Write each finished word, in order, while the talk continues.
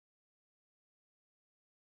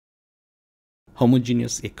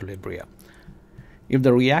Homogeneous equilibria. If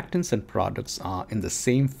the reactants and products are in the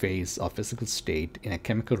same phase or physical state in a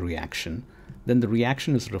chemical reaction, then the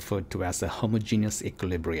reaction is referred to as a homogeneous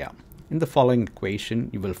equilibria. In the following equation,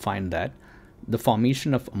 you will find that the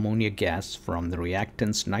formation of ammonia gas from the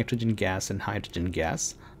reactants nitrogen gas and hydrogen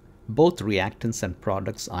gas, both reactants and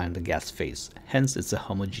products are in the gas phase. Hence, it's a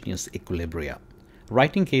homogeneous equilibria.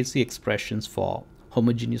 Writing Kc expressions for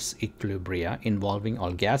homogeneous equilibria involving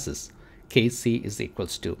all gases, Kc is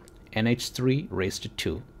equals to NH3 raised to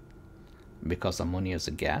 2, because ammonia is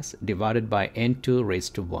a gas, divided by N2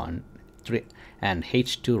 raised to 1 and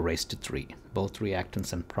H2 raised to 3. Both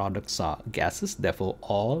reactants and products are gases, therefore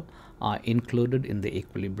all are included in the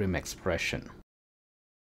equilibrium expression.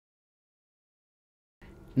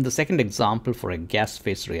 In the second example, for a gas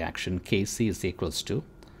phase reaction, Kc is equals to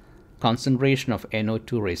concentration of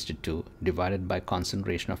NO2 raised to 2 divided by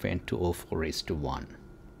concentration of N2O4 raised to 1.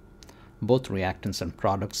 Both reactants and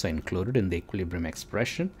products are included in the equilibrium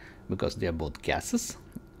expression because they are both gases.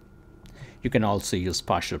 You can also use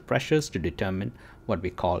partial pressures to determine what we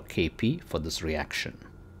call Kp for this reaction.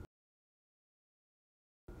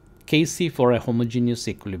 Kc for a homogeneous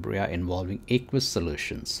equilibria involving aqueous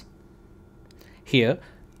solutions. Here,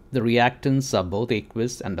 the reactants are both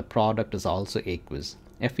aqueous and the product is also aqueous.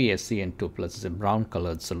 FeScN2+ is a brown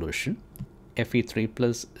colored solution.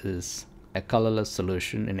 Fe3+ is a colorless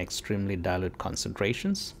solution in extremely dilute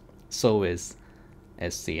concentrations. So is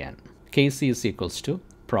SCN. Kc is equals to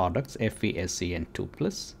products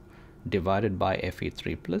FeScN2+ divided by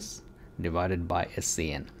Fe3+ divided by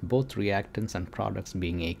SCN. Both reactants and products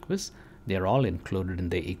being aqueous, they are all included in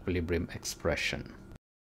the equilibrium expression.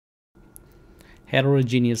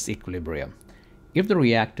 Heterogeneous equilibrium. If the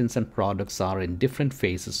reactants and products are in different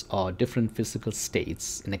phases or different physical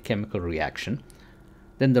states in a chemical reaction,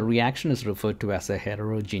 then the reaction is referred to as a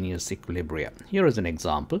heterogeneous equilibria. Here is an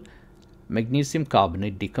example. Magnesium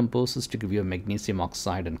carbonate decomposes to give you magnesium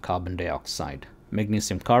oxide and carbon dioxide.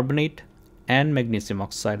 Magnesium carbonate and magnesium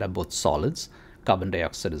oxide are both solids. Carbon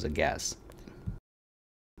dioxide is a gas.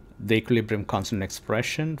 The equilibrium constant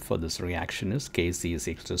expression for this reaction is Kc is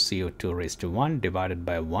equal to CO2 raised to 1 divided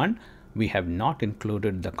by 1. We have not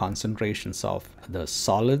included the concentrations of the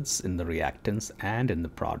solids in the reactants and in the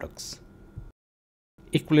products.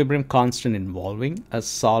 Equilibrium constant involving a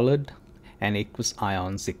solid and aqueous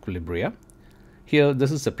ions equilibria. Here,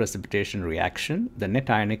 this is a precipitation reaction. The net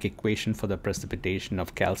ionic equation for the precipitation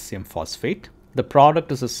of calcium phosphate. The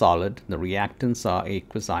product is a solid. The reactants are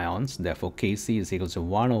aqueous ions. Therefore, Kc is equal to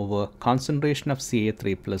 1 over concentration of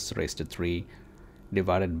Ca3+ raised to 3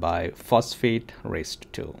 divided by phosphate raised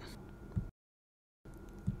to 2.